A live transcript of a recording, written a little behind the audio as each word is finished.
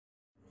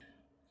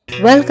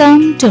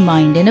Welcome to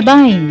Mind in a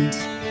Bind.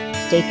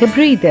 Take a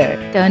breather,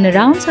 turn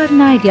around certain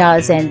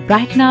ideas, and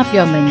brighten up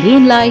your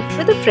mundane life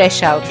with a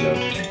fresh outlook.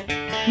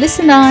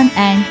 Listen on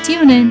and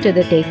tune in to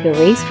the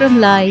Takeaways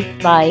from Life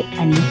by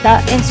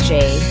Anita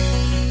S.J.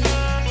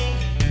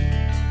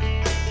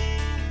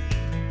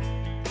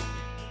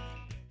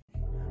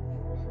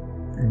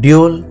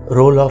 Dual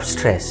role of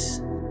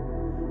stress.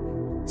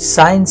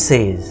 Science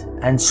says,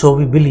 and so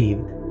we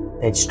believe,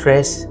 that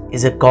stress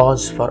is a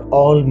cause for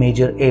all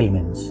major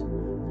ailments.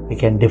 We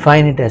can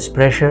define it as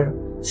pressure,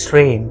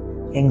 strain,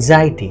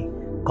 anxiety,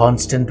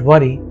 constant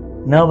worry,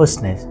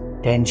 nervousness,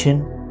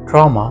 tension,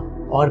 trauma,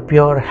 or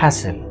pure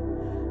hassle,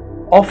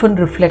 often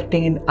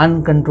reflecting in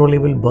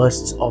uncontrollable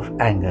bursts of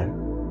anger.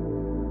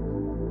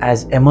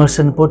 As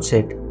Emerson puts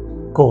it,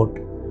 quote,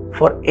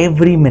 "For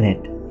every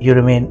minute you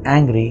remain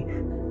angry,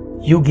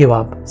 you give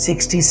up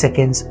 60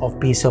 seconds of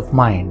peace of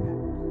mind,"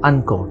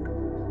 unquote.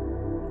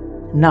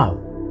 Now,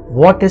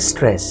 what is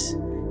stress?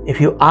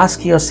 If you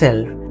ask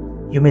yourself,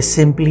 you may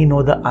simply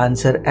know the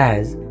answer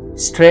as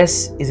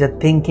stress is a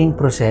thinking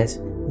process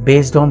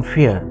based on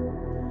fear.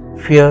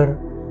 Fear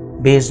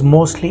based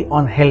mostly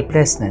on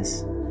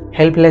helplessness.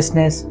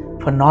 Helplessness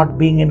for not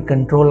being in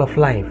control of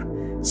life,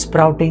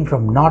 sprouting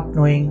from not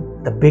knowing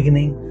the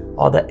beginning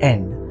or the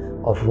end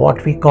of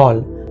what we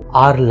call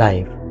our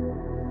life.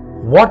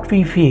 What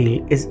we feel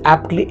is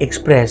aptly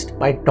expressed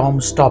by Tom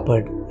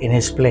Stoppard in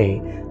his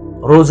play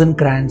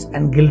Rosencrantz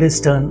and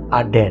Guildenstern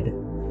Are Dead.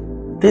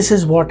 This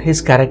is what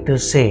his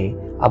characters say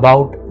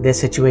about their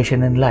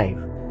situation in life.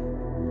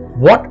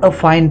 What a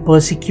fine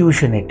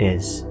persecution it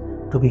is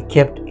to be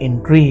kept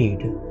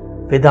intrigued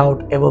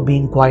without ever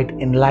being quite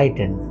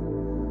enlightened.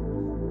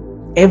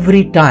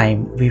 Every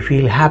time we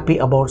feel happy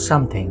about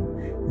something,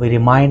 we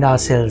remind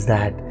ourselves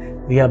that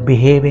we are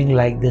behaving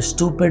like the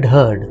stupid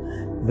herd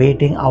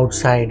waiting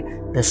outside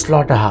the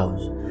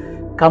slaughterhouse,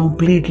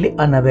 completely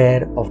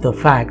unaware of the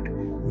fact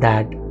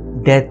that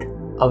death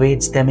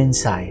awaits them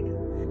inside.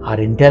 Our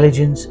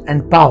intelligence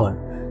and power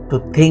to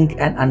think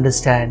and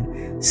understand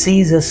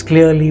sees us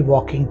clearly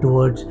walking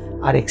towards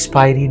our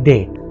expiry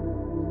date.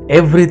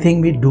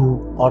 Everything we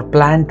do or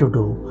plan to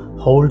do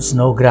holds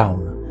no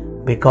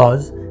ground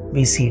because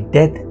we see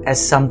death as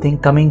something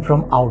coming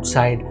from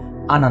outside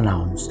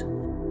unannounced.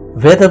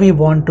 Whether we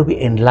want to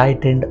be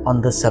enlightened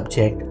on the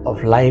subject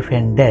of life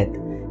and death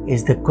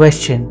is the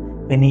question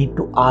we need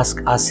to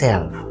ask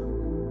ourselves.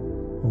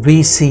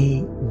 We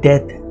see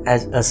death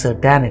as a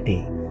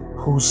certainty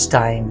whose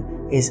time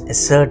is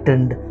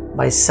ascertained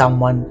by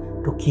someone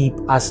to keep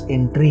us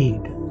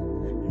intrigued.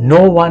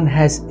 No one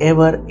has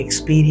ever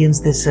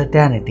experienced this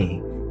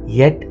certainty,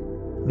 yet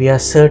we are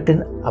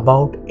certain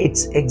about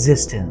its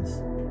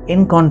existence.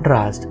 In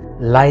contrast,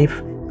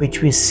 life,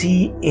 which we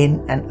see in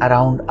and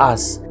around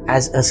us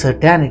as a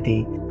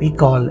certainty, we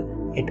call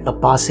it a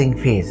passing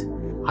phase.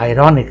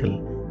 Ironical,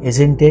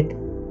 isn't it?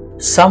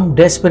 Some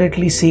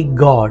desperately seek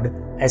God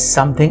as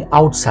something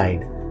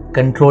outside,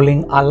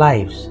 controlling our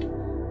lives.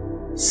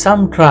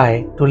 Some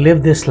try to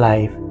live this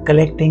life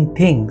collecting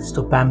things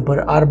to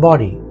pamper our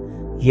body,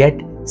 yet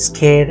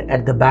scared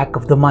at the back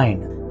of the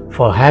mind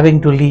for having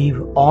to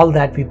leave all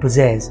that we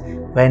possess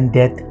when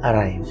death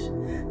arrives.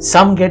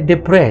 Some get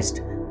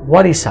depressed,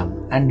 worrisome,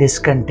 and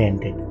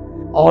discontented,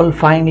 all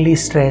finally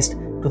stressed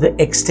to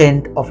the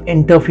extent of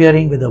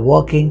interfering with the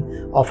working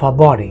of our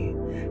body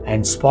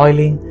and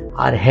spoiling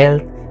our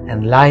health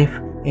and life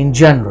in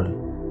general.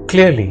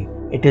 Clearly,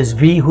 it is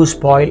we who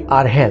spoil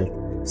our health.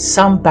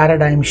 Some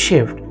paradigm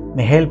shift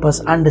may help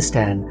us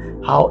understand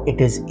how it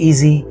is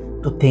easy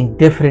to think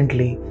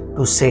differently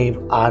to save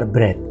our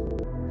breath.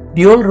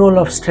 Dual role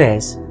of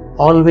stress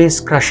always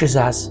crushes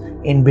us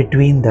in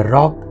between the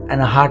rock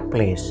and a hard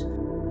place.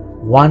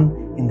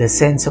 One in the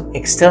sense of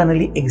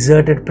externally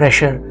exerted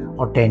pressure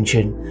or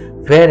tension,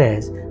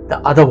 whereas the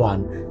other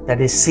one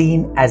that is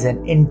seen as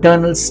an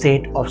internal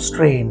state of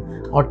strain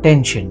or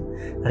tension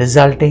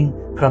resulting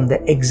from the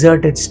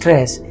exerted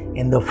stress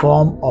in the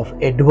form of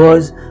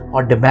adverse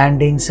or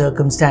demanding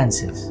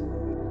circumstances.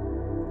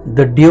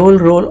 The dual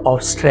role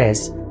of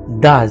stress,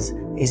 thus,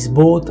 is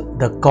both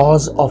the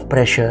cause of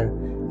pressure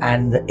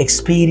and the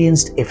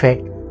experienced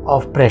effect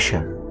of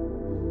pressure.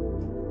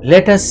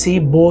 Let us see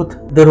both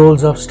the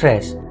roles of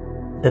stress,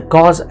 the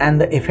cause and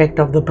the effect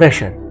of the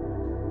pressure.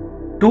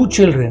 Two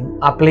children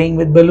are playing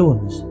with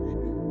balloons.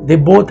 They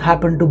both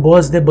happen to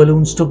burst their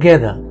balloons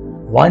together.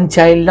 One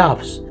child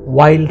laughs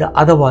while the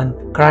other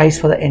one cries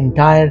for the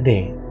entire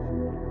day.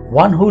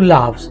 One who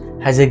laughs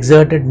has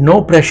exerted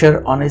no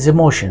pressure on his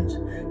emotions.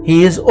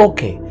 He is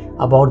okay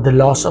about the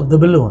loss of the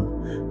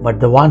balloon,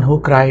 but the one who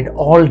cried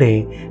all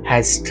day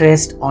has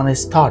stressed on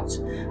his thoughts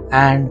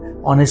and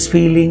on his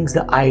feelings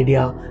the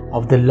idea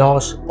of the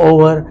loss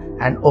over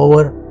and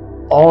over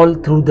all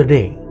through the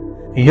day.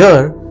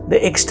 Here,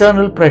 the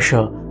external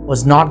pressure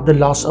was not the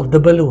loss of the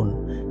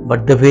balloon,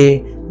 but the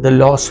way the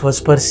loss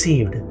was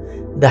perceived.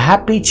 The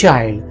happy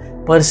child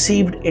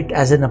perceived it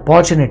as an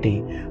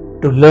opportunity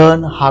to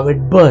learn how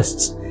it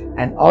bursts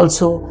and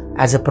also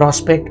as a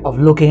prospect of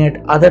looking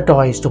at other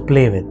toys to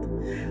play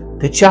with.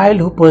 The child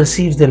who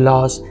perceives the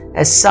loss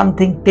as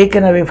something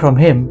taken away from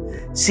him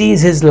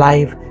sees his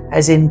life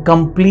as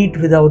incomplete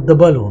without the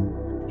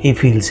balloon. He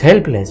feels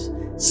helpless,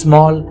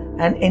 small,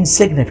 and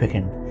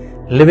insignificant.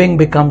 Living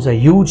becomes a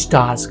huge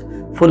task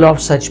full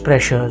of such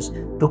pressures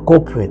to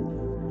cope with.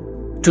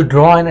 To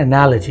draw an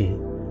analogy,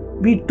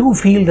 we too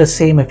feel the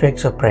same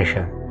effects of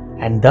pressure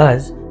and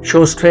thus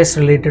show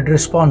stress-related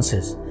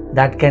responses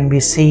that can be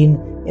seen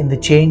in the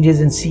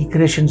changes in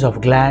secretions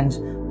of glands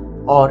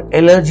or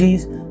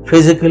allergies,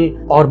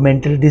 physical or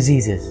mental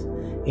diseases.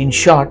 In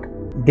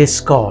short,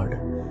 discord.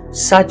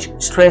 Such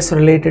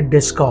stress-related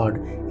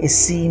discord is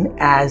seen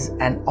as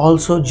and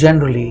also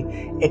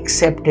generally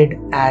accepted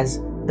as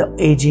the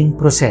aging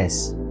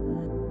process.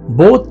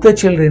 Both the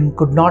children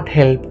could not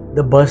help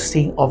the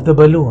bursting of the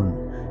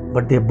balloon,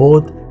 but they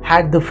both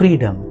had the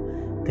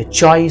freedom, the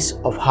choice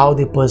of how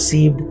they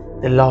perceived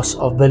the loss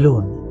of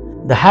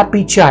balloon. The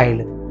happy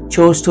child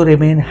chose to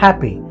remain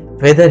happy,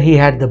 whether he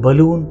had the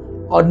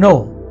balloon or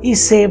no. He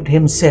saved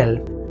himself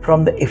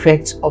from the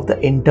effects of the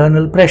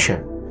internal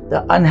pressure.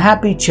 The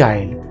unhappy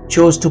child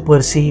chose to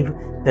perceive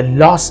the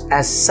loss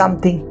as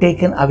something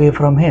taken away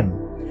from him.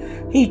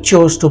 He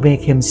chose to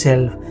make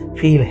himself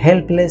feel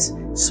helpless,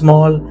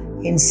 small,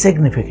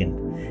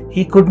 insignificant.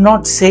 He could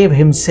not save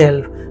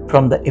himself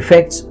from the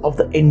effects of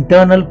the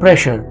internal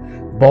pressure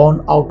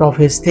born out of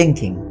his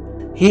thinking.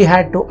 He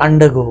had to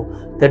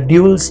undergo the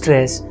dual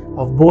stress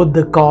of both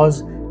the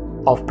cause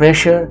of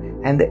pressure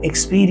and the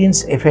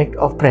experienced effect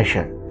of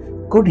pressure.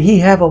 Could he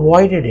have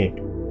avoided it?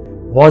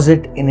 Was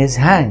it in his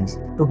hands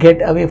to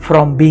get away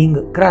from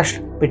being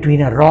crushed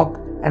between a rock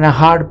and a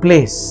hard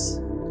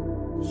place?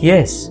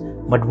 Yes,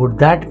 but would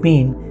that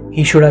mean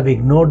he should have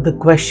ignored the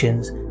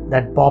questions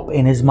that pop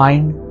in his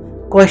mind?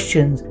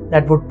 Questions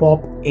that would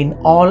pop in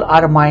all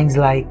our minds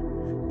like,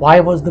 why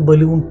was the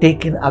balloon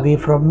taken away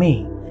from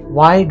me?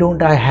 Why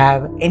don't I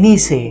have any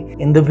say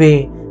in the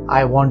way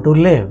I want to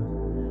live?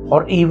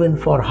 Or even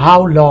for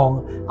how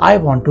long I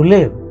want to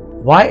live?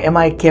 Why am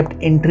I kept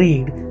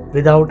intrigued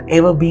without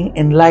ever being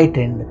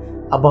enlightened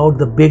about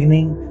the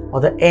beginning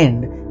or the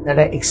end that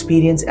I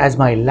experience as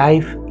my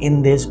life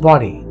in this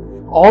body?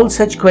 All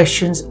such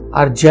questions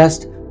are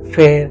just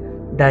fair,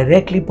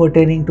 directly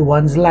pertaining to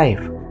one's life,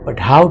 but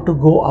how to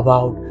go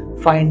about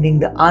finding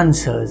the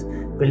answers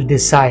will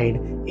decide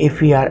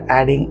if we are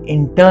adding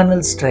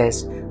internal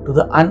stress to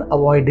the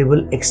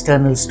unavoidable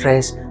external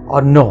stress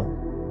or no.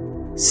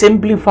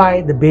 Simplify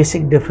the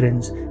basic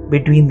difference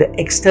between the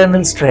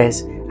external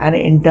stress and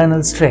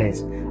internal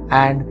stress,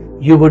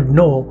 and you would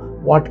know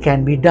what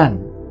can be done.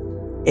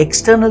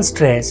 External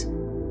stress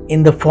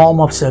in the form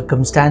of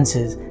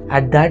circumstances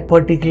at that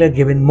particular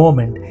given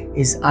moment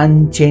is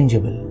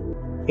unchangeable.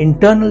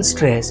 Internal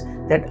stress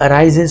that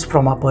arises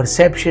from our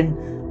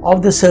perception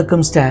of the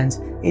circumstance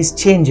is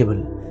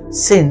changeable,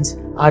 since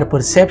our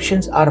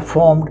perceptions are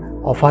formed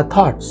of our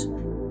thoughts.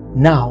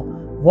 Now,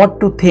 what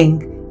to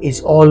think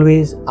is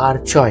always our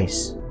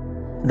choice.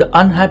 The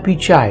unhappy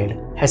child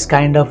has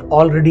kind of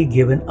already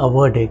given a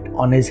verdict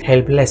on his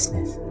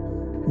helplessness,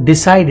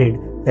 decided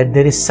that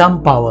there is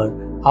some power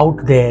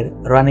out there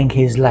running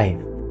his life.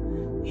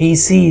 He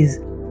sees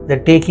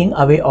the taking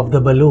away of the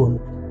balloon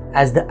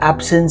as the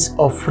absence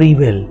of free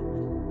will.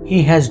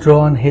 He has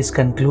drawn his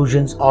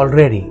conclusions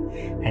already,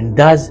 and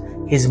thus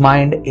his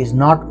mind is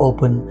not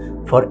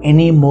open for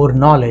any more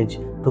knowledge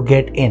to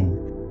get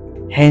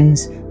in.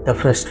 Hence the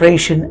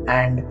frustration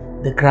and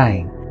the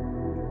crying.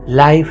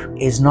 Life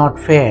is not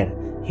fair,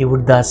 he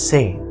would thus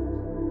say.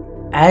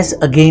 As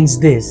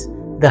against this,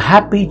 the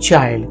happy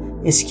child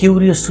is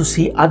curious to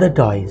see other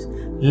toys,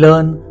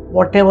 learn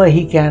whatever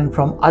he can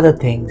from other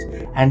things,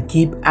 and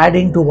keep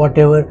adding to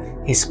whatever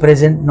his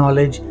present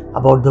knowledge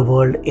about the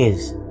world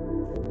is.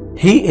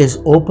 He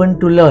is open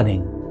to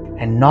learning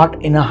and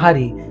not in a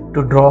hurry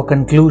to draw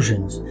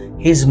conclusions.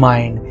 His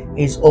mind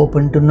is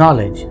open to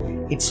knowledge.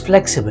 It's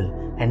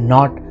flexible and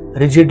not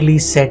rigidly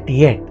set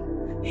yet.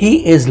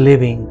 He is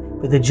living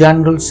with a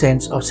general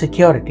sense of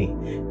security,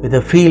 with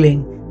a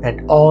feeling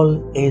that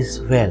all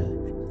is well.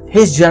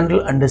 His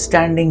general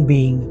understanding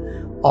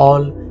being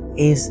all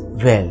is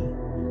well.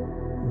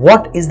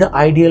 What is the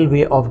ideal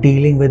way of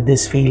dealing with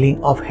this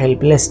feeling of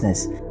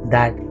helplessness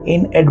that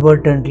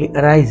inadvertently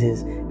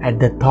arises at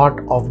the thought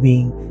of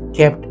being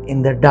kept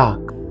in the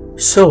dark?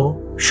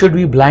 So, should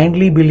we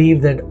blindly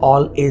believe that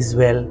all is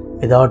well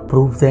without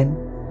proof then?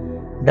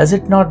 Does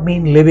it not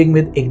mean living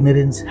with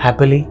ignorance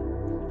happily?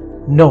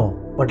 No,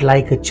 but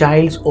like a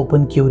child's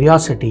open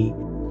curiosity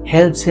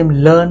helps him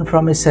learn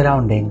from his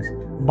surroundings,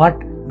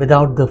 but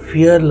without the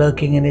fear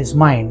lurking in his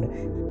mind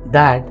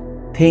that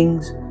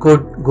things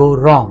could go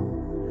wrong.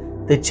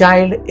 The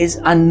child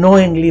is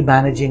unknowingly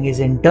managing his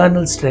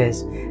internal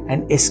stress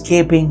and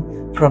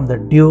escaping from the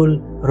dual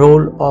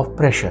role of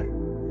pressure.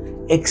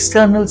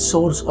 External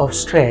source of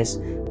stress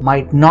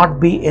might not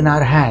be in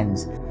our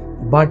hands,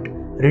 but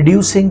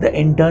reducing the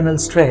internal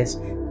stress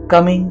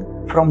coming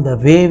from the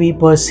way we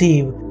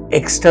perceive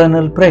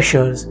external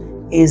pressures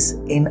is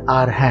in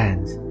our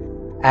hands.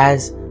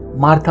 As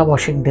Martha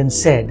Washington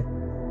said,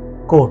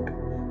 quote,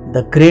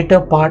 The greater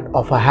part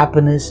of our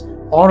happiness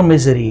or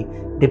misery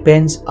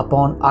depends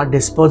upon our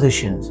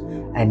dispositions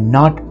and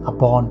not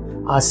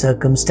upon our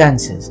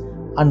circumstances.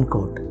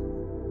 Unquote.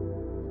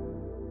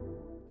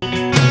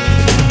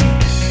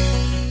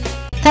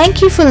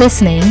 Thank you for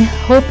listening.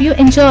 Hope you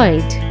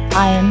enjoyed.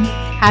 I am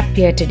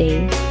happier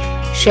today.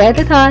 Share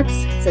the thoughts,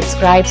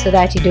 subscribe so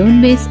that you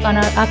don't miss on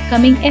our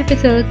upcoming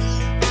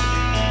episodes.